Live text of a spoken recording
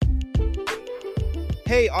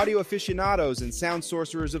Hey, audio aficionados and sound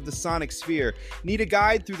sorcerers of the sonic sphere. Need a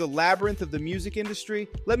guide through the labyrinth of the music industry?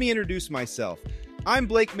 Let me introduce myself. I'm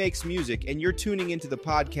Blake Makes Music, and you're tuning into the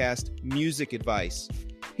podcast Music Advice.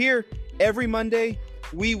 Here, every Monday,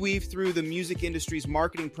 we weave through the music industry's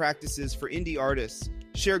marketing practices for indie artists,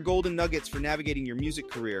 share golden nuggets for navigating your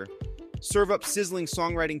music career, serve up sizzling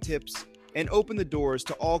songwriting tips, and open the doors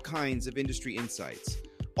to all kinds of industry insights.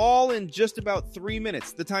 All in just about 3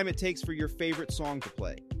 minutes, the time it takes for your favorite song to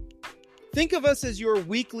play. Think of us as your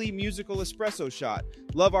weekly musical espresso shot.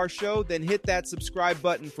 Love our show? Then hit that subscribe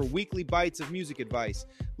button for weekly bites of music advice.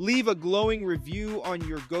 Leave a glowing review on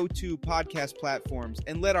your go-to podcast platforms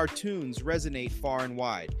and let our tunes resonate far and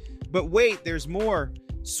wide. But wait, there's more.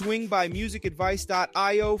 Swing by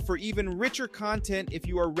musicadvice.io for even richer content if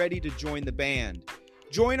you are ready to join the band.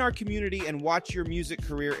 Join our community and watch your music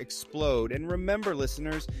career explode. And remember,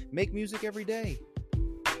 listeners, make music every day.